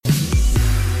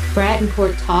Brad and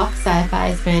Court Talk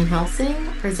Sci-Fi's Van Helsing,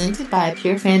 presented by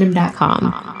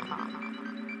PureFandom.com.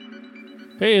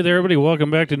 Hey there, everybody.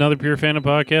 Welcome back to another Pure Fandom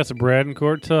podcast of Brad and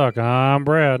Court Talk. I'm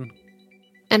Brad.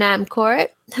 And I'm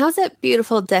Court. How's that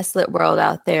beautiful, desolate world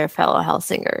out there, fellow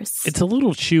Helsingers? It's a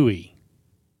little chewy.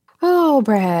 Oh,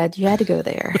 Brad, you had to go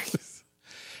there.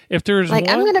 If there's I'm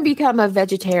going to become a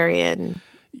vegetarian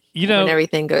when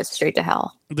everything goes straight to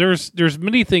hell. There's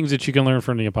many things that you can learn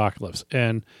from the apocalypse,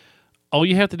 and all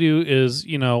you have to do is,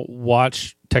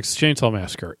 watch Texas Chainsaw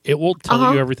Massacre. It will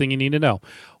tell you everything you need to know.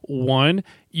 1,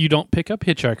 you don't pick up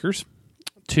hitchhikers.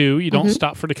 2, you don't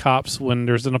stop for the cops when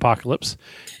there's an apocalypse.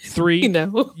 3,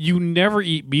 you never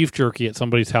eat beef jerky at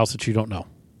somebody's house that you don't know.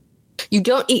 You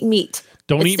don't eat meat.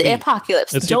 It's the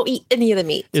apocalypse. Don't eat any of the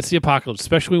meat. It's the apocalypse,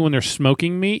 especially when they're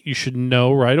smoking meat. You should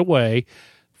know right away.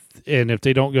 And if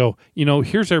they don't go,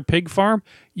 here's our pig farm,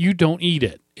 you don't eat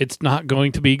it. It's not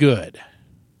going to be good.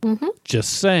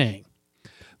 Just saying.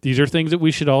 These are things that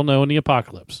we should all know in the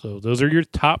apocalypse. So those are your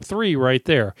top 3 right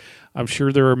there. I'm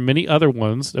sure there are many other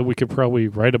ones that we could probably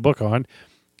write a book on,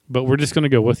 but we're just going to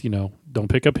go with, don't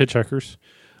pick up hitchhikers.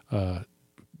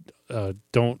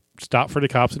 Don't stop for the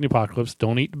cops in the apocalypse.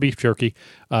 Don't eat the beef jerky.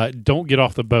 Don't get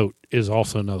off the boat is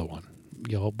also another one.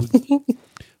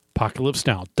 Apocalypse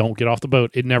now. Don't get off the boat.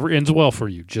 It never ends well for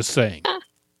you. Just saying.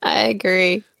 I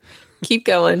agree. Keep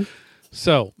going.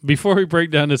 So, before we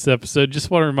break down this episode, just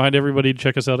want to remind everybody to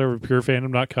check us out over at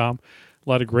purefandom.com. A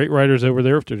lot of great writers over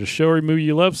there. If there's a show or a movie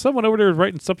you love, someone over there is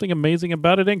writing something amazing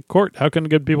about it. And Court, how can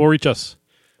good people reach us?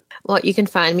 Well, you can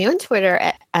find me on Twitter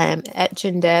at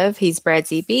Jindev. He's Brad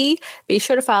ZB. Be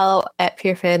sure to follow at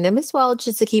Pure Fandom as well,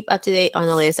 just to keep up to date on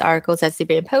the latest articles that's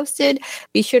being posted.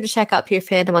 Be sure to check out Pure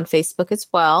Fandom on Facebook as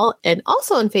well. And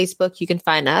also on Facebook, you can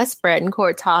find us, Brad and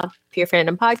Court Talk, Pure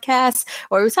Fandom Podcast,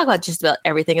 where we talk about just about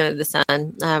everything under the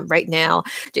sun. Right now,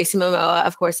 Jason Momoa,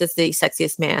 of course, is the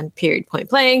sexiest man, period, point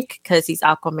blank, because he's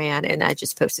Aquaman, and I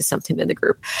just posted something in the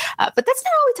group. But that's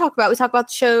not all we talk about. We talk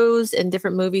about shows and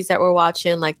different movies that we're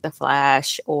watching, like The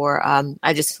Flash, or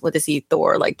I just went to see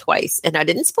Thor like twice, and I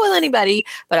didn't spoil anybody,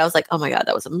 but I was like, oh my God,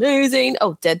 that was amazing.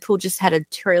 Oh, Deadpool just had a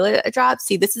trailer drop.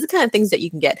 See, this is the kind of things that you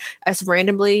can get us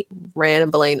rambling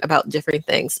about different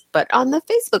things, but on the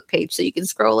Facebook page, so you can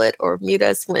scroll it or mute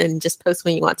us and just post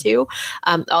when you want to.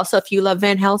 Also, if you love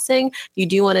Van Helsing, you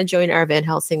do want to join our Van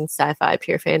Helsing Sci-Fi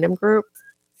Pure Fandom group.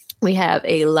 We have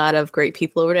a lot of great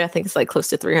people over there. I think it's like close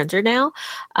to 300 now.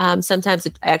 Sometimes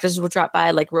the actors will drop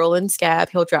by, like Roland Scab.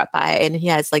 He'll drop by, and he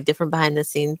has like different behind the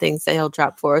scene things that he'll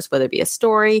drop for us, whether it be a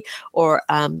story or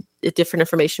different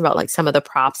information about like some of the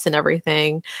props and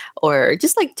everything, or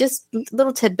just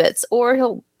little tidbits. Or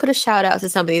he'll put a shout out to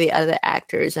somebody of the other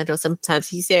actors. I know sometimes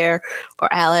he's there,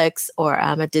 or Alex, or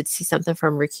I did see something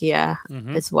from Rikia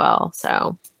as well.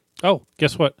 So,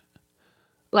 guess what?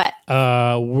 What?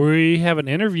 We have an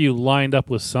interview lined up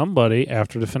with somebody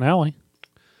after the finale.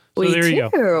 So you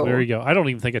go. There you go. I don't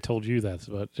even think I told you that,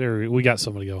 but we got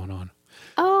somebody going on.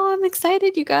 Oh, I'm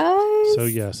excited, you guys. So,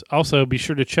 yes. Also, be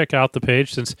sure to check out the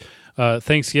page since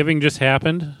Thanksgiving just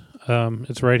happened.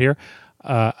 It's right here.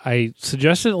 I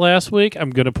suggested it last week.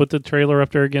 I'm going to put the trailer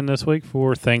up there again this week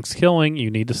for Thanksgiving.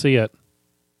 You need to see it.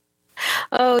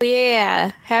 Oh,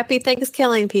 yeah. Happy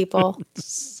Thanksgiving, people.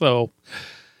 So...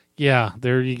 yeah,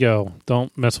 there you go.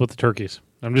 Don't mess with the turkeys.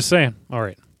 I'm just saying. All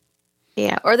right.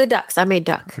 Yeah, or the ducks. I made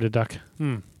duck. Or the duck.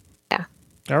 Yeah.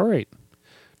 All right.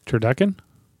 Turducken?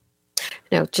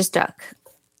 No, just duck.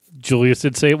 Julius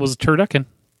did say it was turducken.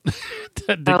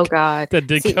 Oh, God. That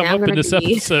did come up in this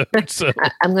episode. So.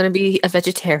 I'm going to be a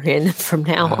vegetarian from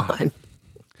now on.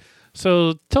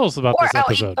 So tell us about this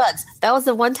episode. I'll eat bugs. That was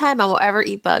the one time I will ever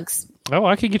eat bugs. Oh,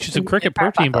 I could get you some cricket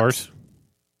protein bars.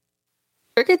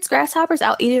 Crickets, grasshoppers,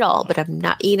 I'll eat it all, but I'm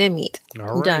not eating meat.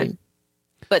 I'm done.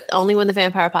 But only when the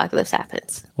vampire apocalypse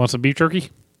happens. Want some beef jerky?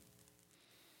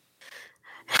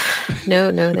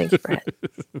 No, thank you, Brett.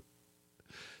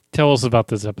 Tell us about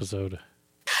this episode.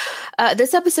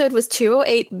 This episode was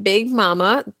 208 Big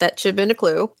Mama. That should have been a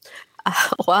clue.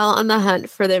 While on the hunt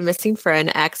for their missing friend,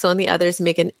 Axel and the others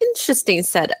make an interesting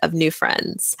set of new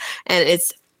friends. And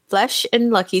it's Flesh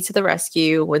and Lucky to the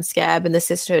rescue when Scab and the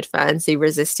Sisterhood finds the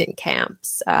resistant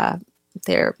camps,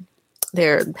 their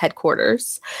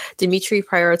headquarters. Dimitri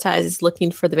prioritizes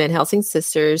looking for the Van Helsing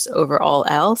sisters over all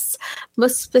else,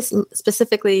 most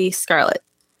specifically Scarlet.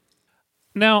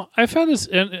 Now, I found this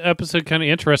episode kind of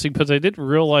interesting because I didn't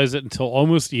realize it until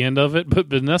almost the end of it, but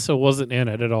Vanessa wasn't in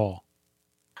it at all.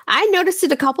 I noticed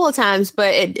it a couple of times,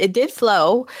 but it did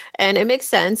flow, and it makes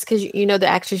sense because, the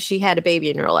actress, she had a baby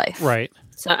in real life. Right.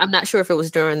 So I'm not sure if it was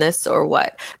during this or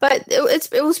what, but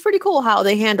it was pretty cool how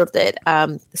they handled it.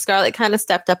 Scarlett kind of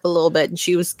stepped up a little bit, and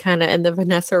she was kind of in the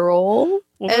Vanessa role.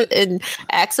 Well, and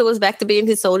Axel was back to being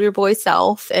his soldier boy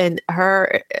self, and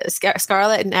her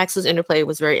Scarlett and Axel's interplay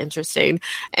was very interesting.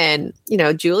 And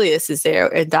Julius is there,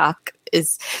 and Doc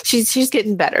is she's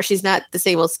getting better. She's not the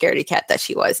same old scaredy cat that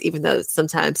she was, even though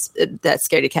sometimes that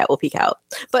scaredy cat will peek out,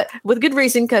 but with good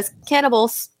reason, because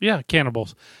cannibals. Yeah,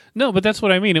 cannibals. No, but that's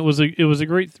what I mean. It was a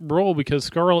great role because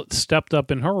Scarlett stepped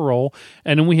up in her role,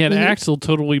 and then we had Axel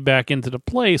totally back into the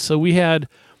play. So we had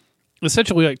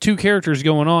essentially like two characters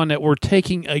going on that were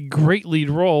taking a great lead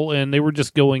role, and they were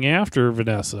just going after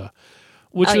Vanessa,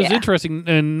 which was interesting.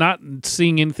 And not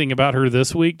seeing anything about her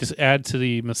this week just add to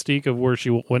the mystique of where she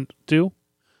went to.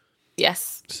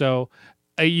 Yes. So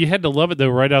you had to love it though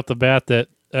right out the bat that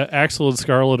Axel and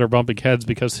Scarlett are bumping heads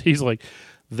because he's like,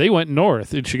 they went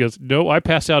north. And she goes, no, I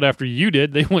passed out after you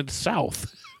did. They went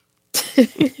south.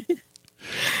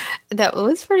 That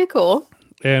was pretty cool.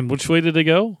 And which way did they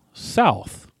go?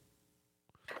 South.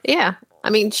 Yeah.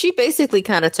 I mean, she basically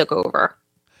kind of took over.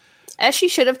 As she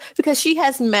should have, because she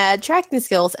has mad tracking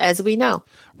skills, as we know.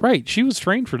 Right. She was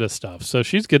trained for this stuff, so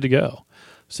she's good to go.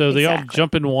 So they all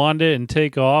jump in Wanda and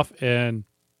take off, and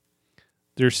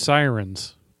there's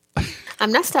sirens.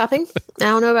 I'm not stopping. I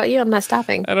don't know about you. I'm not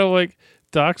stopping. I don't like...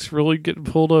 Doc's really getting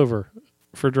pulled over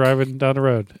for driving down the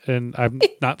road, and I'm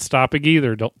not stopping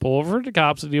either. Don't pull over the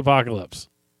cops in the apocalypse.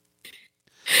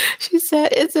 She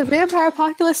said, it's a vampire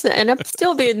apocalypse, and I'm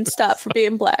still being stopped for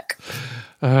being black.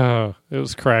 Oh, it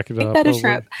was cracking up. That a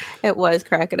trip. It was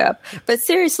cracking up. But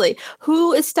seriously,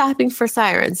 who is stopping for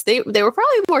sirens? They were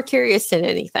probably more curious than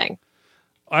anything.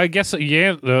 I guess,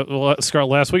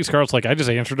 last week, Scarlett's like, I just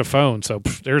answered the phone, so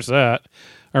there's that.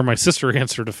 Or my sister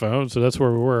answered the phone, so that's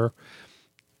where we were.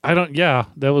 That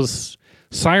was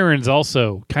sirens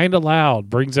also. Kind of loud.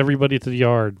 Brings everybody to the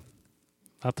yard.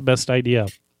 Not the best idea.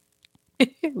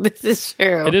 This is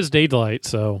true. It is daylight,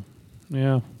 so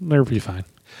yeah, they'll be fine.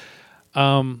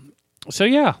 So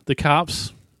yeah, the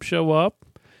cops show up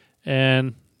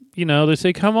and, they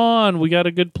say, come on, we got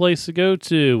a good place to go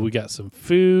to. We got some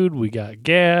food. We got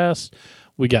gas.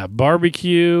 We got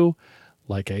barbecue.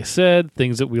 Like I said,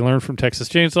 things that we learned from Texas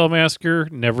Chainsaw Massacre,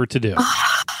 never to do.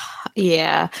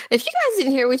 Yeah. If you guys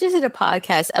didn't hear, we just did a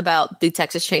podcast about the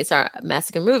Texas Chainsaw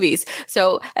Massacre movies.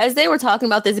 So as they were talking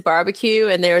about this barbecue,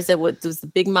 and there's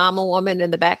the big mama woman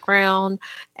in the background.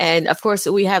 And of course,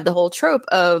 we have the whole trope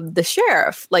of the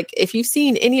sheriff. Like, if you've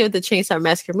seen any of the Chainsaw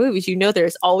Massacre movies,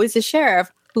 there's always a sheriff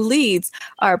who leads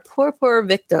our poor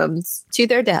victims to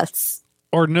their deaths.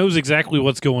 Or knows exactly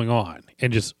what's going on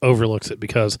and just overlooks it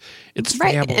because it's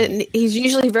family. And he's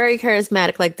usually very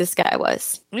charismatic, like this guy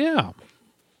was. Yeah.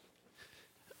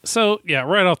 So, yeah,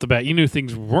 right off the bat, you knew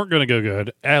things weren't going to go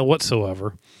good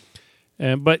whatsoever.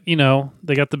 But,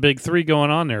 they got the big three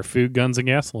going on there, food, guns, and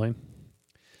gasoline.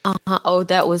 Oh,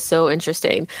 that was so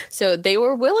interesting. So they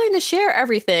were willing to share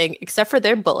everything except for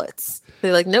their bullets.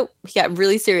 They're like, nope. He got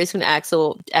really serious when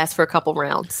Axel asked for a couple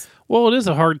rounds. Well, it is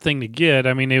a hard thing to get.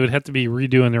 I mean, they would have to be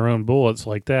redoing their own bullets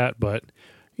like that. But,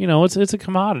 it's a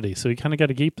commodity, so you kind of got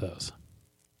to keep those.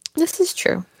 This is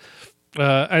true.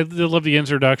 I love the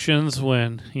introductions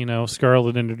when,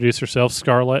 Scarlett introduced herself,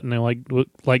 Scarlett, and they're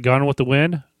like Gone with the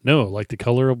Wind? No, like the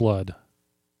color of blood.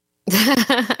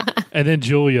 And then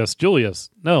Julius,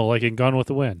 no, like in Gone with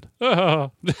the Wind. I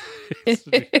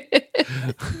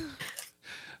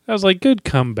was like, good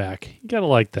comeback. You gotta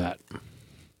like that.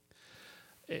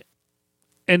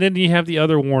 And then you have the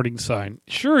other warning sign.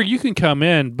 Sure, you can come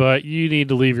in, but you need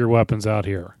to leave your weapons out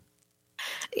here.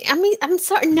 I mean, I'm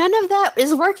sorry. None of that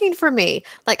is working for me.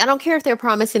 Like, I don't care if they're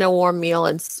promising a warm meal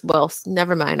and,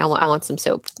 never mind. I want some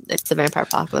soap. It's the vampire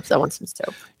apocalypse. I want some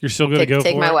soap. You're still going to go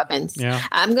take for my it? Weapons. Yeah.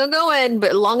 I'm going to go in,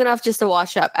 but long enough just to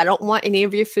wash up. I don't want any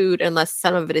of your food unless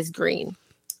some of it is green.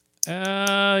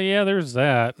 Yeah, there's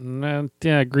that.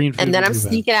 Green food. And then I'm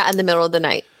sneaking out in the middle of the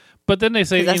night. But then they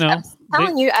say, I'm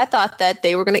telling you, I thought that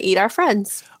they were going to eat our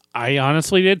friends. I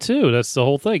honestly did too. That's the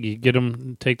whole thing. You get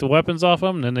them, take the weapons off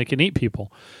them, and then they can eat people.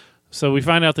 So we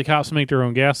find out the cops make their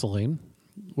own gasoline,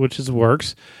 which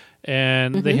works.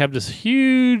 And they have this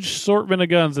huge assortment of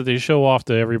guns that they show off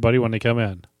to everybody when they come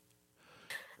in.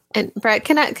 And Brad,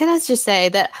 can I just say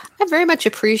that I very much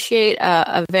appreciate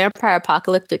a vampire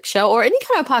apocalyptic show, or any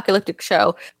kind of apocalyptic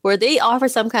show, where they offer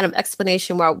some kind of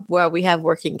explanation where we have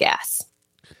working gas.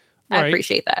 Right. I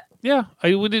appreciate that. Yeah,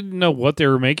 we didn't know what they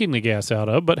were making the gas out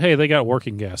of, but hey, they got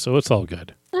working gas, so it's all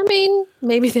good. I mean,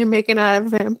 maybe they're making out of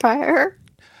vampire.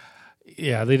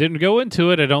 Yeah, they didn't go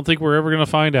into it. I don't think we're ever going to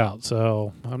find out,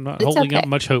 so I'm not holding up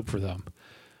much hope for them.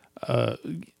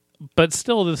 But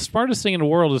still, the smartest thing in the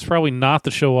world is probably not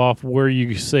to show off where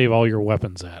you save all your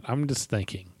weapons at. I'm just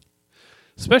thinking.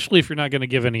 Especially if you're not going to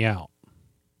give any out.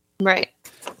 Right.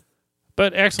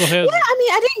 But Axel has... Yeah, I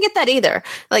mean, I didn't get that either.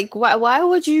 Like, why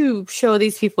would you show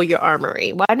these people your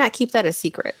armory? Why not keep that a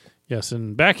secret? Yes,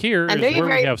 and back here is where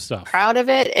we have stuff. Proud of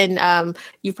it, and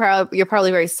you're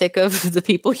probably very sick of the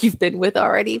people you've been with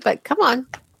already, but come on.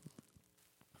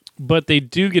 But they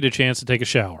do get a chance to take a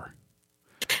shower.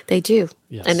 They do.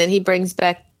 Yes. And then he brings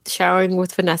back showering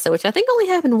with Vanessa, which I think only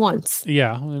happened once.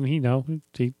 Yeah, and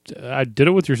I did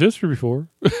it with your sister before.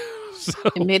 So,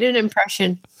 it made an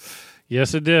impression.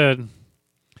 Yes, it did.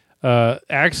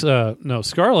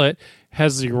 Scarlett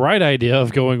has the right idea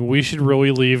of going, we should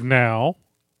really leave now.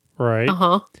 Right?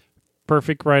 Uh-huh.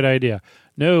 Perfect right idea.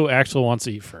 No, Axel wants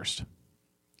to eat first.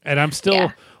 And I'm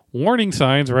still warning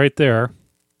signs right there.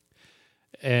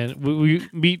 And we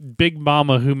meet Big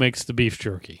Mama, who makes the beef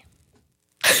jerky.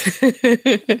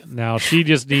 Now, she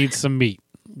just needs some meat.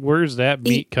 Where's that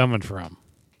meat coming from?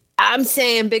 I'm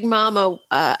saying Big Mama,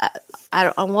 I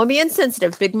want to be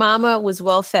insensitive. Big Mama was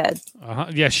well fed.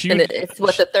 Uh-huh. Yeah, it's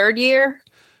the third year?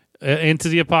 Into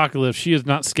the apocalypse. She is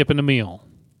not skipping a meal.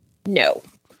 No.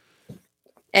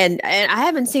 And I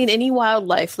haven't seen any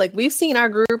wildlife. Like, we've seen our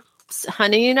groups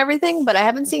hunting and everything, but I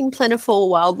haven't seen plentiful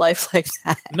wildlife like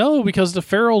that. No, because the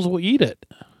ferals will eat it.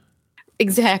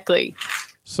 Exactly.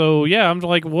 So, yeah, I'm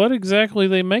like, what exactly are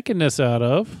they making this out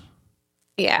of?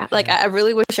 Yeah, like, I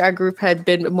really wish our group had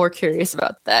been more curious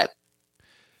about that.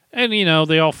 And,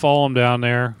 they all follow him down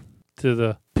there to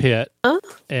the pit. Huh?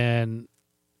 And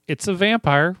it's a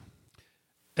vampire.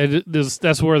 And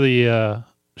that's where the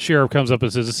sheriff comes up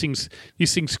and says,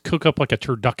 these things cook up like a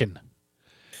turducken.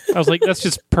 I was like, that's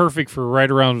just perfect for right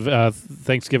around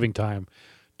Thanksgiving time.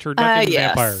 Turducken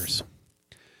vampires.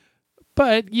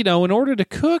 But, in order to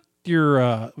cook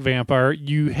your vampire,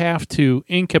 you have to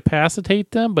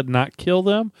incapacitate them, but not kill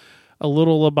them. A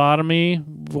little lobotomy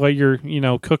while you're,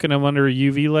 cooking them under a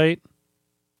UV light.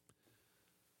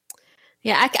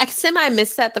 Yeah, I semi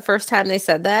missed that the first time they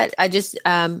said that. I just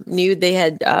knew they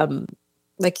had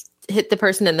hit the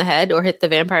person in the head or hit the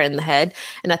vampire in the head,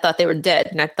 and I thought they were dead.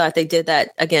 And I thought they did that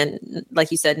again,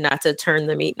 like you said, not to turn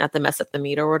the meat, not to mess up the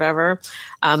meat or whatever.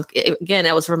 Again,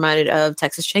 I was reminded of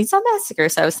Texas Chainsaw Massacre,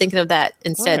 so I was thinking of that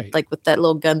instead, right. Like with that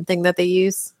little gun thing that they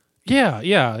use. Yeah,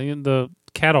 the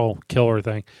cattle killer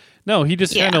thing. No, he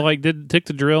just kind of took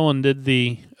the drill and did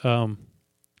the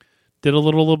did a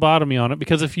little lobotomy on it,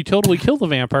 because if you totally kill the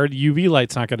vampire, the UV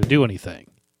light's not going to do anything.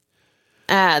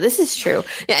 This is true.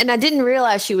 Yeah, and I didn't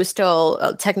realize she was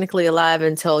still technically alive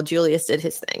until Julius did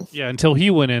his thing. Yeah, until he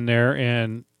went in there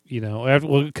and,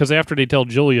 because after they tell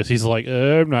Julius, he's like,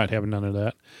 I'm not having none of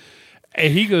that.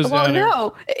 And he goes down there.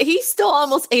 Well, no, he still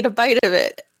almost ate a bite of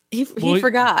it. He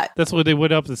forgot. That's why they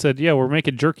went up and said, yeah, we're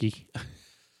making jerky.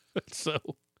 So,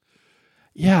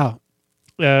 yeah.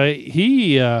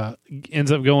 He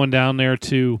ends up going down there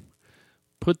to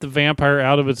put the vampire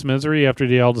out of its misery after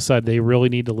they all decide they really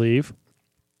need to leave.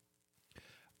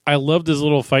 I loved his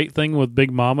little fight thing with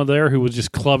Big Mama there, who was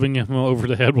just clubbing him over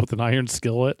the head with an iron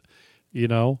skillet,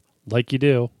 like you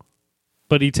do.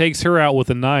 But he takes her out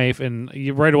with a knife, and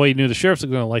right away you knew the sheriff's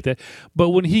going to like that. But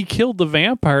when he killed the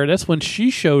vampire, that's when she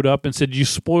showed up and said, you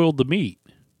spoiled the meat.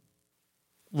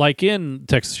 Like in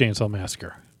Texas Chainsaw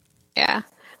Massacre. Yeah.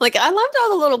 Like, I loved all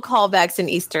the little callbacks and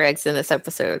Easter eggs in this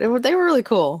episode. They were really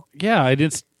cool. Yeah,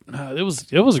 it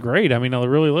was great. I mean, I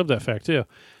really loved that fact, too.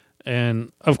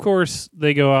 And, of course,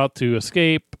 they go out to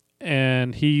escape,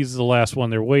 and he's the last one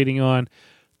they're waiting on.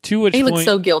 To which he looks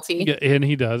so guilty. Yeah, and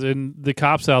he does. And the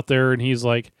cop's out there, and he's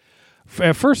like,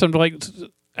 at first I'm like,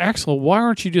 Axel, why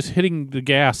aren't you just hitting the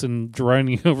gas and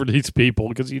running over these people?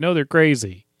 Because they're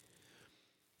crazy.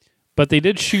 But they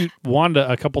did shoot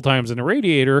Wanda a couple times in the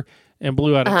radiator and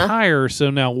blew out a tire, so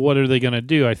now what are they going to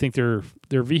do? I think their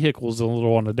vehicle's a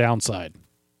little on the downside.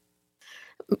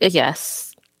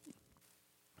 Yes.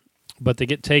 But they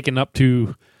get taken up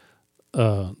to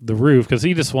the roof, because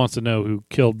he just wants to know who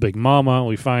killed Big Mama.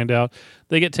 We find out.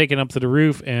 They get taken up to the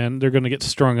roof, and they're going to get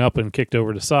strung up and kicked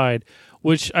over the side,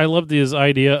 which I loved his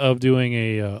idea of doing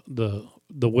the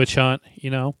witch hunt,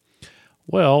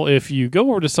 Well, if you go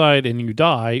over the side and you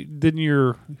die, then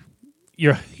you're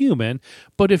human,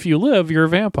 but if you live, you're a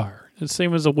vampire. It's the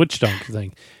same as a witch dunk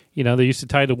thing. They used to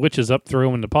tie the witches up, throw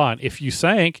them in the pond. If you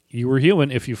sank, you were human.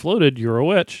 If you floated, you're a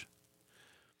witch.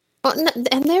 Well,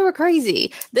 and they were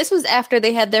crazy. This was after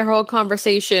they had their whole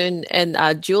conversation,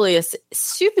 and Julius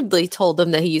stupidly told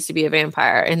them that he used to be a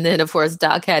vampire. And then, of course,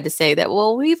 Doc had to say that,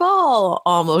 well, we've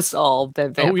almost all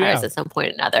been vampires at some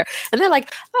point or another. And they're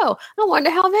like, oh, I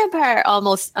wonder how a vampire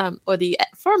or the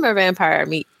former vampire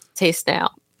taste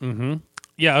now. Mm-hmm.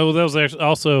 Yeah, well, that was actually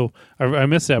also, I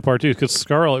missed that part too, because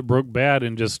Scarlet broke bad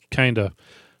and just kind of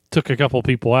took a couple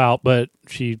people out, but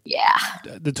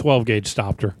the 12 gauge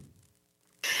stopped her.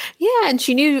 Yeah, and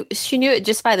she knew it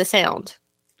just by the sound.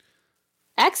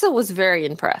 Axel was very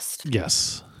impressed.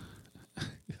 Yes.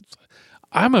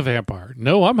 I'm a vampire.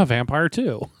 No, I'm a vampire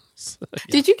too.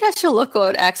 Did you catch a look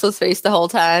on Axel's face the whole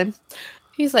time?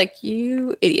 He's like,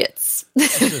 you idiots.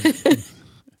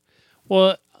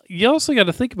 Well, you also got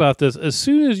to think about this. As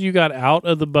soon as you got out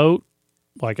of the boat,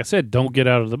 like I said, don't get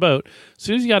out of the boat. As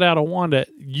soon as you got out of Wanda,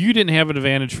 you didn't have an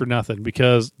advantage for nothing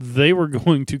because they were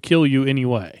going to kill you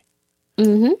anyway.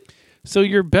 Mm-hmm. So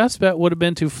your best bet would have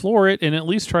been to floor it and at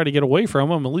least try to get away from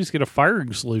them, at least get a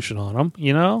firing solution on them,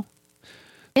 you know?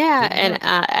 Yeah, and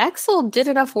Axel did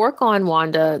enough work on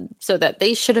Wanda so that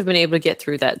they should have been able to get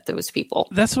through those people.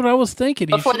 That's what I was thinking.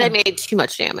 Before they made too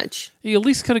much damage. He at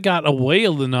least could have got away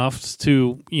enough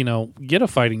to, get a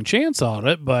fighting chance on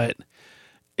it, but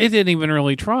it didn't even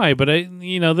really try. But,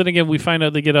 then again, we find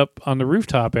out they get up on the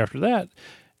rooftop after that,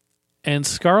 and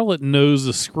Scarlet knows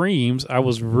the screams. I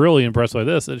was really impressed by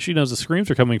this, that she knows the screams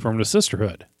are coming from the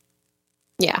Sisterhood.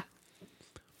 Yeah.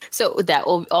 So that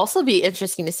will also be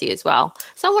interesting to see as well.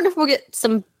 So I wonder if we'll get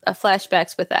some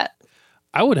flashbacks with that.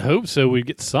 I would hope so. We'd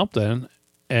get something.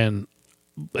 And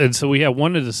so we have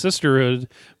one of the Sisterhood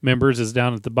members is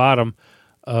down at the bottom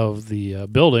of the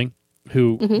building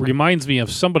who reminds me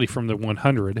of somebody from the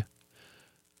 100.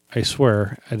 I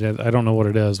swear. I don't know what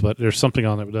it is, but there's something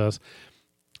on it that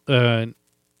does.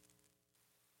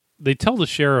 They tell the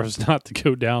sheriffs not to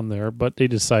go down there, but they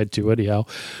decide to anyhow.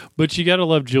 But you got to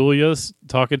love Julius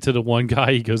talking to the one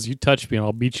guy. He goes, "You touch me and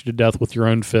I'll beat you to death with your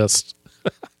own fist."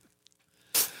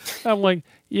 I'm like,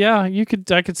 yeah,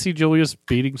 I could see Julius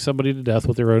beating somebody to death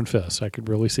with their own fist. I could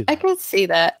really see that. I could see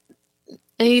that.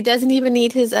 And he doesn't even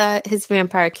need his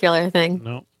vampire killer thing.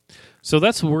 No. So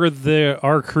that's where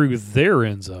our crew there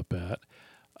ends up at.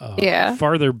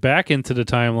 Farther back into the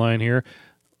timeline here,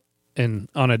 and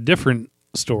on a different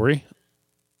story,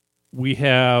 we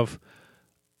have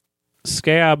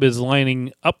Scab is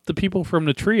lining up the people from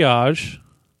the triage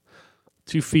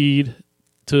to feed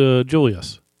to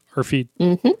Julius, or feed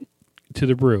to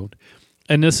the brood.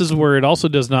 And this is where it also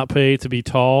does not pay to be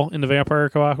tall in the vampire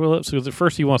apocalypse, because at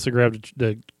first he wants to grab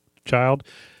the child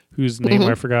whose name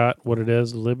I forgot what it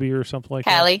is, Libby or something like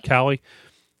that. Callie.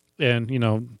 And,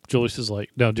 Julius is like,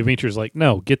 no, Dimitri's like,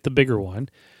 no, get the bigger one.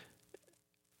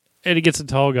 And he gets a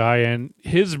tall guy, and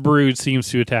his brood seems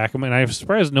to attack him, and I'm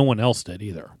surprised no one else did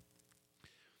either.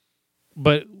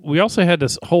 But we also had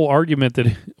this whole argument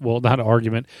that, well, not an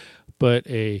argument, but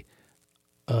he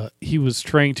was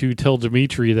trying to tell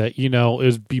Dimitri that, it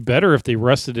would be better if they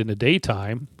rested in the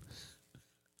daytime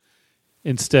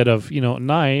instead of, at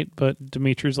night. But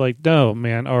Dimitri's like, no,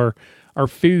 man, our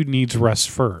food needs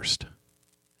rest first.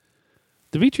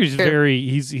 Dimitri's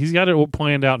he's got it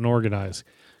planned out and organized.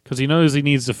 Because he knows he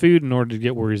needs the food in order to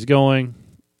get where he's going.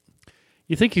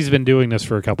 You think he's been doing this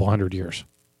for a couple 100 years.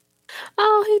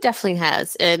 Oh, he definitely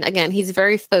has. And again, he's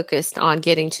very focused on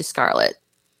getting to Scarlet.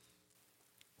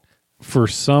 For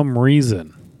some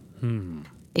reason.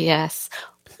 Yes.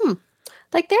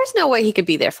 Like, there's no way he could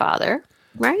be their father,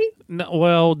 right? No,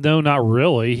 well, no, not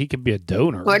really. He could be a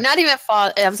donor. Or not even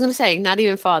father. I was going to say, not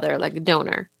even father, like a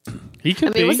donor. He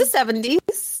could be. It was the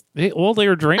 70s. They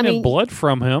were draining blood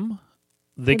from him.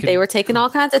 They were taking all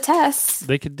kinds of tests.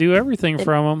 They could do everything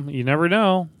from him. You never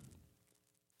know.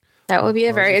 That would be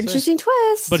a very interesting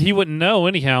twist. But he wouldn't know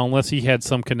anyhow unless he had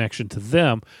some connection to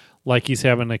them. Like he's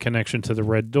having a connection to the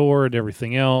Red Door and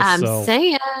everything else. I'm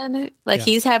saying,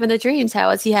 he's having the dreams.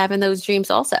 How is he having those dreams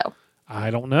also?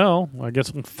 I don't know. I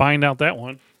guess we'll find out that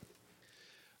one.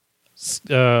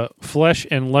 Flesh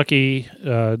and Lucky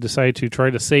decide to try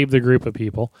to save the group of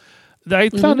people. I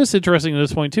found this interesting at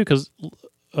this point, too, because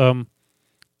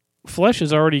Flesh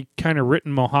has already kind of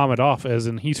written Muhammad off as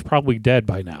in he's probably dead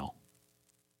by now.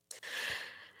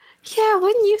 Yeah,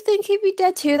 wouldn't you think he'd be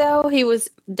dead too, though? He was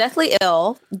deathly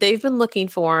ill. They've been looking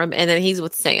for him, and then he's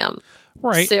with Sam.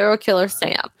 Right. Serial killer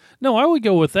Sam. No, I would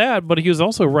go with that, but he was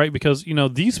also right because,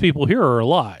 these people here are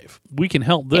alive. We can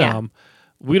help them.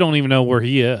 Yeah. We don't even know where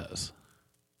he is.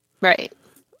 Right.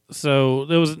 So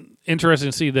it was interesting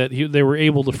to see that they were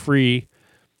able to free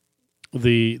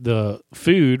the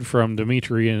food from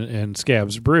Dimitri and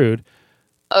Scab's brood.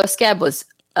 Oh, Scab was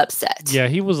upset. Yeah,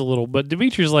 he was a little, but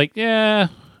Dimitri's like, yeah,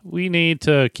 we need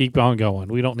to keep on going.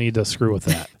 We don't need to screw with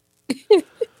that.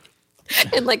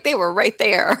 And they were right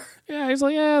there. Yeah, he's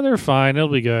like, yeah, they're fine. It'll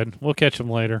be good. We'll catch them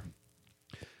later.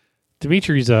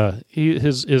 Dimitri's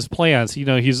his plans,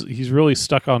 he's really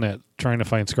stuck on that trying to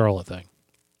find Scarlet thing.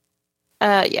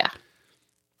 Yeah.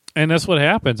 And that's what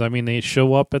happens. I mean, they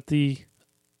show up at the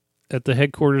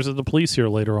headquarters of the police here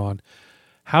later on.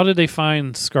 How did they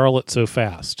find Scarlet so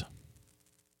fast?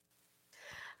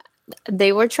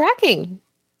 They were tracking.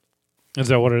 Is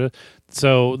that what it is?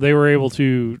 So they were able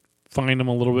to find them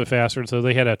a little bit faster. So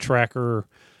they had a tracker.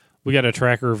 We got a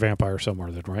tracker vampire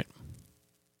somewhere then, right?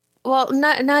 Well,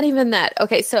 not even that.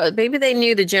 Okay, so maybe they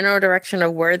knew the general direction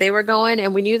of where they were going,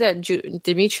 and we knew that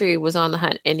Dimitri was on the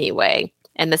hunt anyway.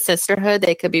 And the Sisterhood,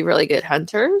 they could be really good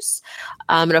hunters.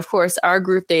 And of course, our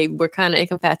group, they were kind of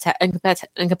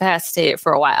incapacitated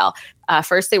for a while.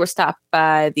 First, they were stopped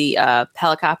by the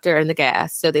helicopter and the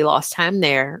gas, so they lost time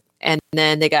there. And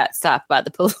then they got stopped by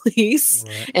the police,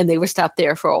 right. And they were stopped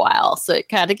there for a while. So it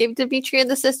kind of gave Dimitri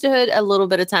and the Sisterhood a little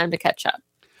bit of time to catch up.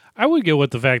 I would go with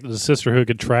the fact that the Sisterhood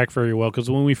could track very well, because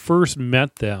when we first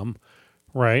met them,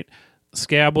 right,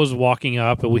 Scab was walking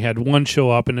up, and we had one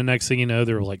show up, and the next thing you know,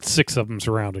 there were like 6 of them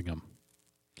surrounding him.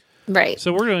 Right.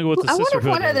 So we're going to go with the Sisterhood. I wonder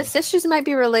if one of the sisters might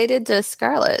be related to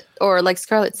Scarlet, or like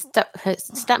Scarlet's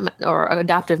stepmother, or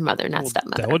adoptive mother, not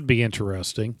stepmother. That would be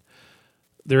interesting.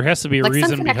 There has to be a like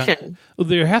reason behind.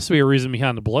 There has to be a reason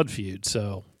behind the blood feud.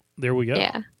 So there we go.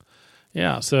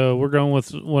 Yeah. So we're going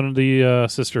with one of the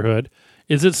Sisterhood.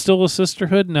 Is it still a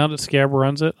Sisterhood now that Scab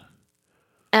runs it?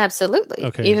 Absolutely.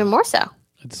 Okay. Even more so.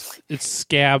 It's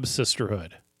Scab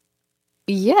Sisterhood.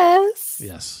 Yes.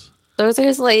 Those are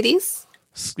his ladies.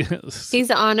 He's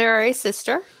the honorary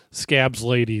sister. Scab's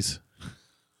ladies.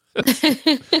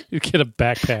 You get a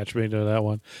back patch made of that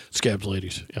one. Scab's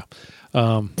ladies. Yeah.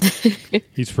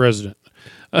 He's president.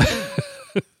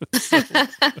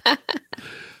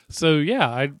 So yeah,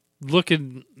 I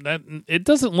looking that it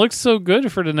doesn't look so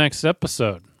good for the next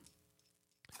episode.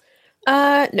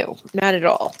 No, not at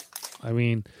all. I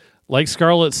mean, like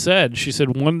Scarlet said, she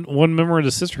said one member of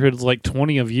the Sisterhood is like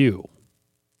 20 of you.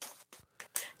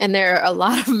 And there are a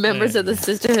lot of members of the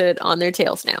Sisterhood on their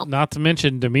tails now. Not to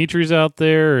mention Dimitri's out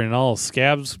there and all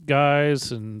Scab's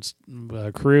guys and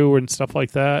crew and stuff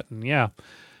like that. And yeah,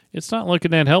 it's not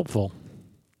looking that helpful.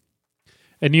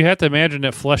 And you have to imagine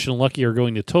that Flesh and Lucky are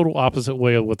going the total opposite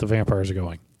way of what the vampires are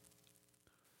going.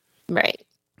 Right.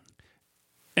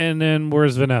 And then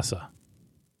where's Vanessa?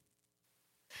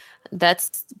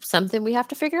 That's something we have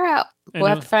to figure out. We'll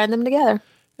have to find them together.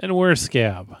 And where's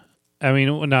Scab? I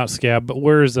mean, not Scab, but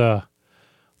where's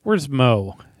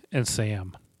Mo and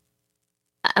Sam?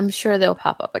 I'm sure they'll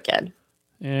pop up again.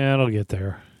 Yeah, it'll get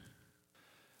there.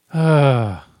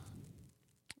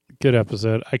 Good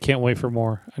episode. I can't wait for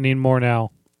more. I need more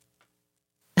now.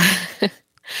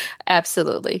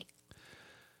 Absolutely.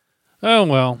 Oh,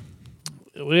 well.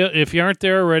 If you aren't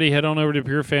there already, head on over to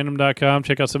purefandom.com.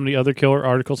 Check out some of the other killer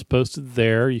articles posted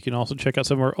there. You can also check out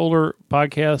some of our older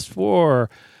podcasts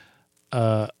for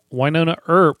Winona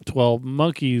Earp, 12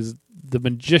 Monkeys, The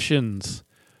Magicians.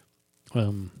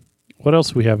 What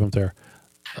else do we have up there?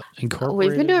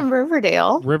 We've been doing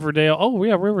Riverdale. Oh,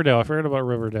 yeah, Riverdale. I forgot about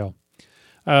Riverdale.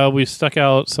 We stuck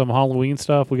out some Halloween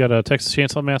stuff. We got a Texas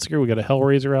Chainsaw Massacre. We got a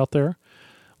Hellraiser out there.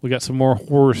 We got some more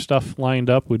horror stuff lined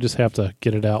up. We just have to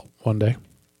get it out one day.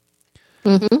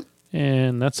 Mm-hmm.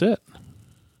 And that's it.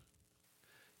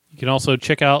 You can also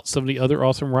check out some of the other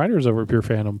awesome writers over at Pure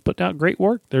Fandom. Putting out great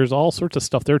work. There's all sorts of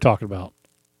stuff they're talking about.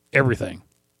 Everything.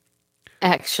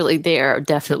 Actually, they're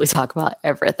definitely talking about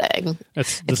everything.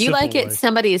 If you like it,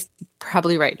 somebody is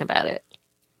probably writing about it.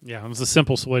 Yeah, it's the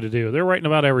simplest way to do it. They're writing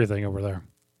about everything over there.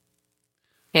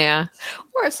 Yeah.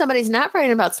 Or if somebody's not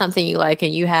writing about something you like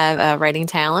and you have writing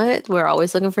talent, we're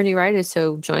always looking for new writers.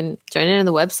 So join in on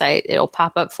the website. It'll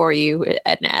pop up for you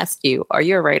and ask you, are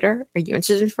you a writer? Are you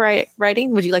interested in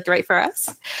writing? Would you like to write for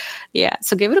us? Yeah.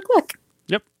 So give it a click.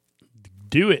 Yep.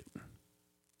 Do it.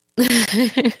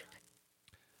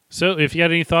 So if you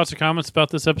had any thoughts or comments about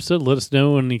this episode, let us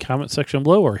know in the comment section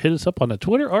below or hit us up on the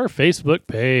Twitter or Facebook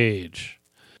page.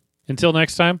 Until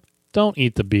next time, don't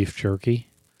eat the beef jerky.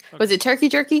 Was it turkey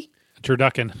jerky?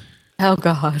 Turducken. Oh,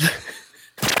 God.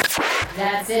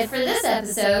 That's it for this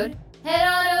episode. Head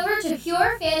on over to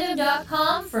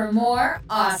purefandom.com for more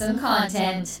awesome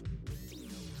content.